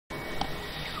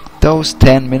Those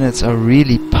 10 minutes are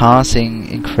really passing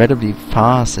incredibly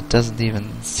fast. It doesn't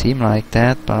even seem like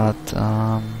that, but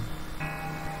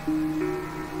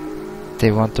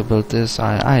they want to build this.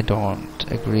 I don't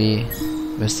agree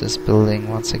with this building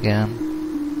once again.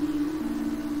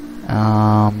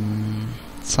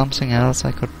 Something else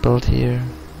I could build here.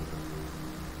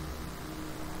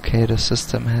 Okay, the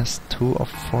system has 2 of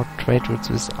 4 trade routes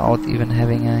without even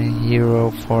having a hero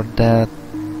for that.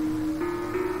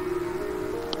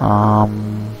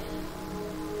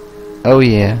 Oh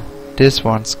yeah, this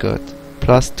one's good.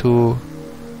 +2.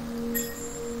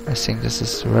 I think this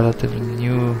is relatively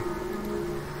new.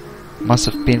 Must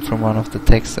have been from one of the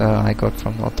texts I got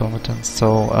from the automatons.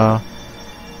 So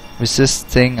with this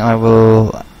thing I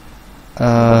will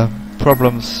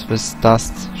problems with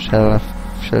dust shall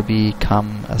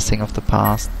become a thing of the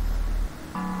past.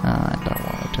 I don't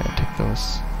want to attack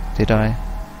those. Did I?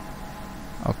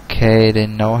 Okay, they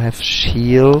now have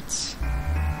shields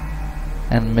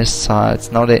and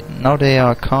missiles. Now they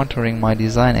are countering my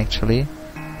design actually.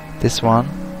 This one.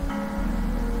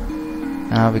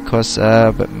 Because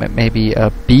maybe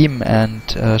a beam and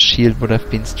a shield would have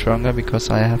been stronger because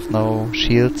I have no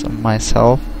shields on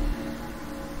myself.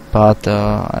 But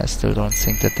I still don't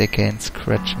think that they can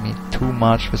scratch me too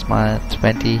much with my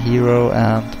 20 hero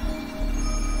and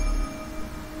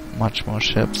much more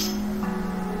ships.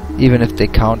 Even if they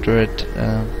counter it,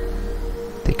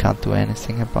 they can't do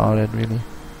anything about it really.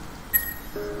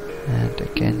 And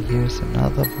again, here's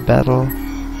another battle.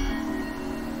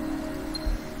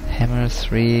 Hammer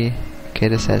 3. Okay,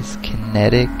 this has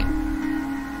kinetic.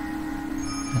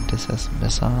 And this has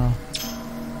missile.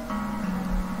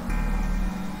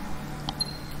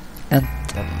 And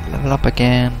level up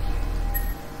again.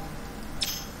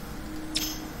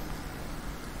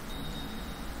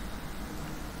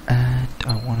 And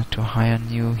I wanted to hire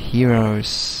new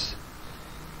heroes.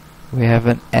 We have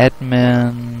an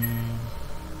admin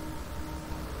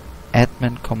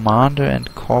commander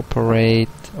and corporate.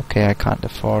 Okay, I can't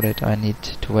afford it. I need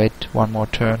to wait one more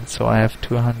turn, so I have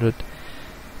 200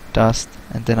 dust,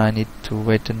 and then I need to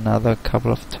wait another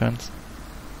couple of turns.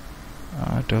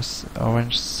 Those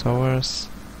orange sowers,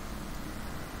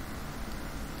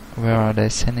 where are they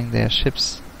sending their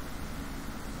ships?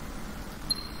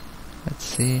 Let's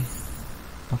see.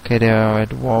 Okay, they are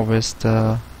at war with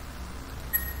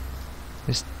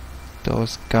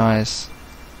those guys,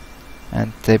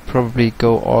 and they probably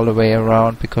go all the way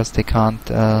around because they can't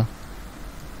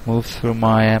move through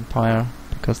my empire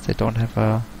because they don't have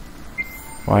a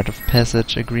right of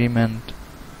passage agreement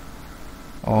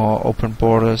or open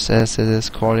borders as it is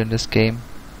called in this game.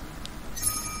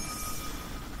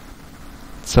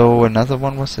 So another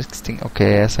one was extinct.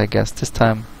 Okay, yes, I guess this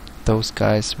time those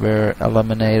guys were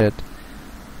eliminated.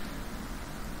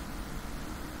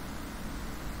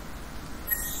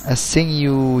 A thing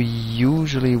you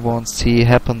usually won't see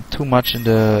happen too much in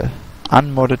the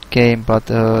unmodded game, but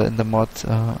in the mod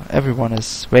everyone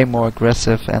is way more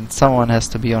aggressive and someone has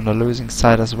to be on the losing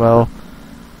side as well.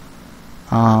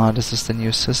 This is the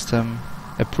new system.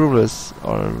 Approval is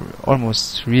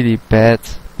almost really bad,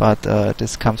 but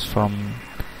this comes from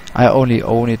I only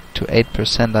own it to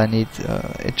 8%. I need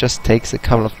it just takes a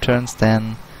couple of turns,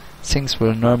 then things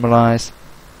will normalize.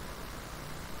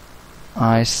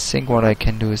 I think what I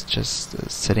can do is just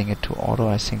setting it to auto.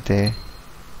 I think the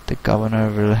governor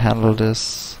will handle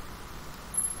this.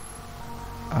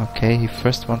 Okay, he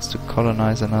first wants to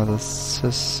colonize another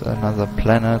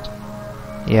planet.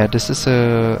 Yeah, this is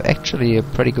actually a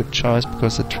pretty good choice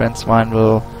because the Transvine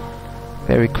will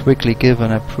very quickly give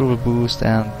an approval boost,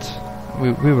 and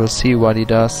we will see what he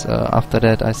does after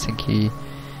that. I think he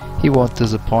won't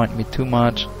disappoint me too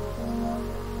much.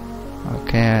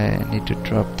 Okay, I need to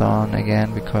drop down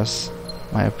again because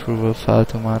my approval fell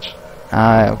too much.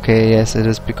 Okay, yes, it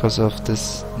is because of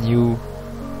this new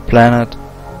planet.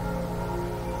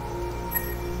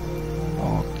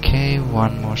 Okay,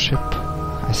 one more ship.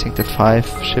 I think the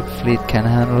 5-ship fleet can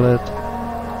handle it.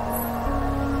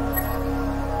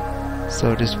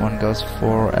 So this one goes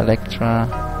for Electra.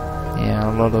 Yeah,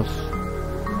 a lot of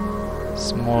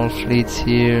small fleets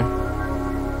here.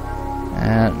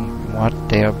 And what?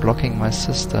 They are blocking my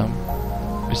system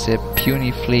with their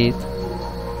puny fleet.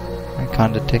 I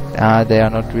can't detect. They are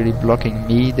not really blocking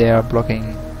me, they are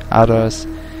blocking others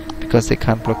because they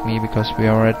can't block me because we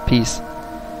are at peace.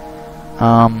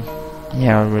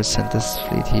 Yeah, I will send this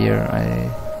fleet here. I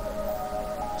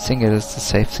think it is the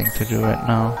safe thing to do right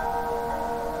now.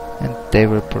 And they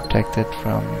will protect it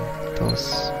from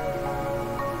those.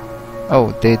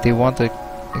 Oh, they want a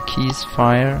keys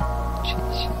fire?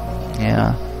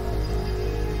 Yeah.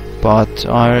 but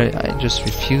I just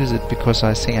refuse it because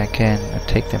I think I can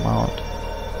take them out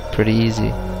pretty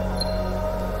easy.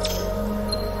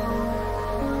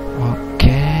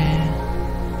 Okay.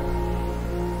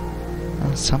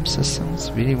 Some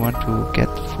systems really want to get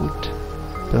food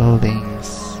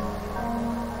buildings.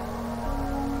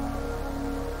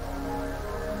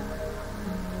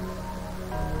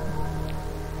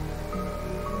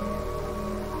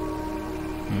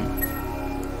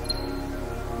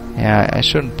 Yeah, I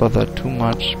shouldn't bother too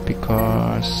much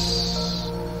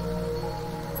because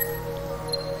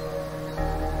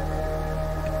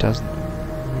it doesn't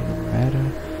really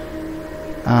matter.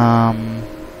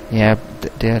 Yeah,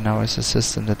 there now is a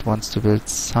system that wants to build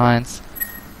signs,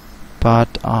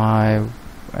 but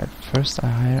at first I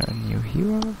hire a new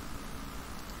hero.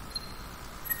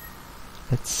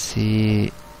 Let's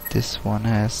see, this one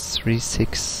has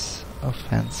 3-6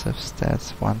 offensive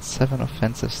stats, 1-7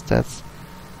 offensive stats.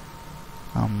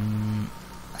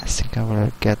 I think I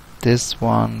will get this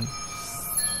one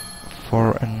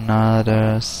for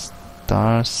another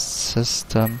star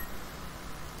system.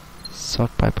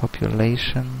 Sort by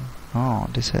population. Oh,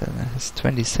 this has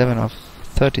 27 of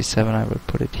 37. I will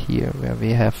put it here where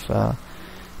we have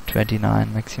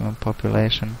 29 maximum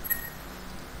population.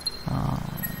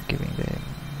 Giving them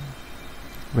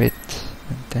width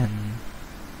and then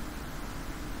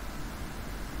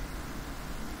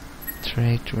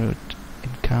trade route.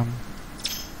 Income.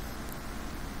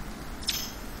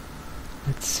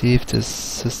 Let's see if this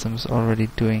system is already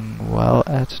doing well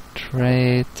at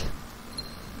trade.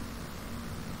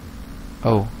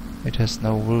 Oh, it has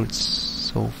no routes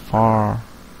so far.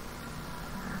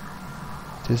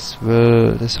 This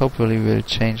hopefully will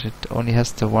change. It only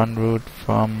has the one route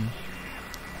from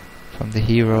the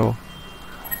hero.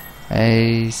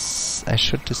 I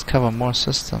should discover more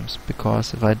systems,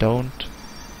 because if I don't,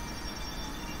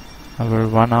 I will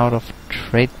run out of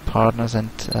trade partners,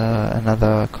 and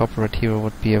another corporate hero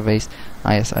would be a waste.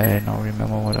 Yes, I now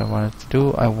remember what I wanted to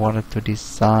do. I wanted to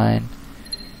design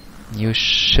new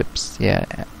ships. Yeah,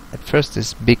 at first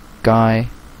this big guy.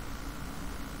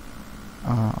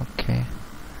 Okay.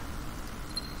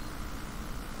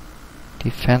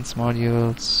 Defense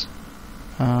modules.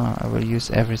 I will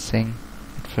use everything.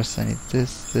 At first I need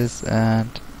this,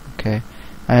 and okay.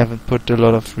 I haven't put a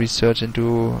lot of research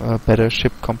into better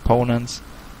ship components.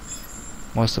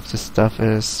 Most of this stuff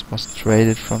was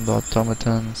traded from the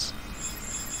automatons.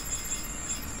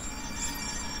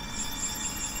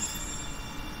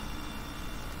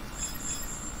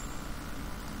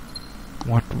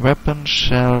 What weapon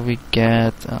shall we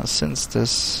get? Since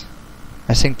this,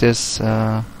 I think this,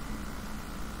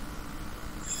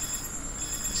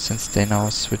 since they now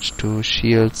switch to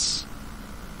shields,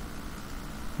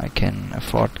 I can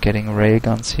afford getting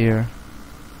railguns here.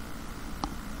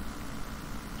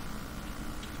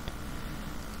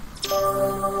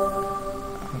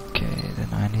 Okay, then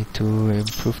I need to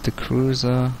improve the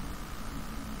cruiser.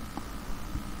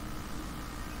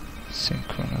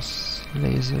 Synchronous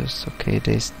lasers. Okay,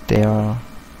 they are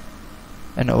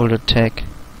an older tech.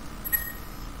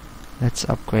 Let's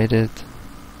upgrade it.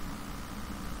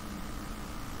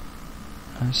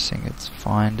 I think it's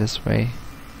fine this way.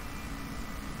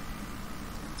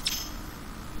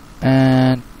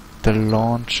 And the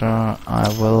launcher, I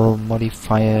will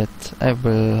modify it. I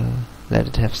will let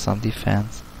it have some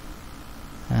defense.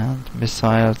 And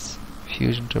missiles,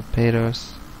 fusion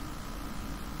torpedoes.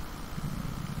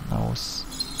 Nose.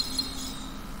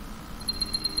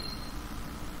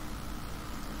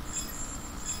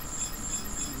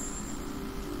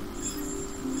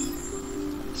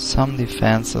 Some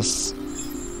defenses,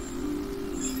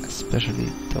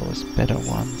 especially those better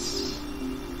ones.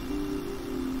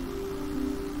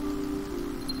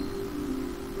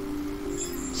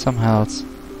 Some health.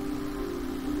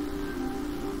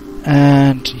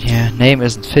 And yeah, name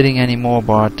isn't fitting anymore,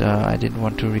 but I didn't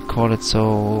want to recall it,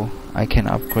 so I can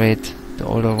upgrade the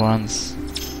older ones.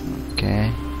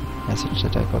 Okay, message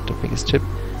that I got the biggest chip.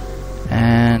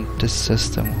 And this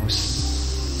system who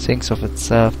thinks of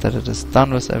itself that it is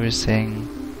done with everything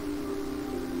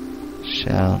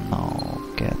shall now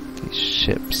get these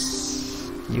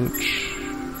ships. Huge.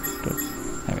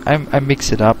 I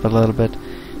mix it up a little bit.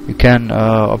 You can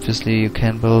obviously you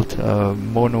can build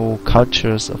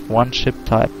monocultures of one ship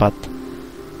type, but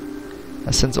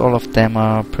since all of them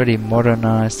are pretty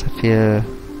modernized, I feel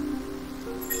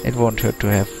it won't hurt to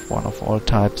have one of all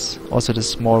types. Also, the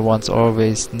small ones are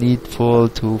always needful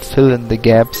to fill in the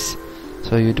gaps,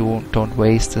 so you don't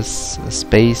waste this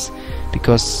space,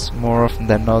 because more often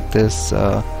than not this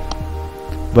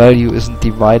value isn't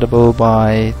dividable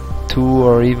by 2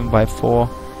 or even by 4.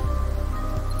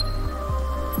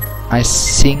 I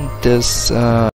think this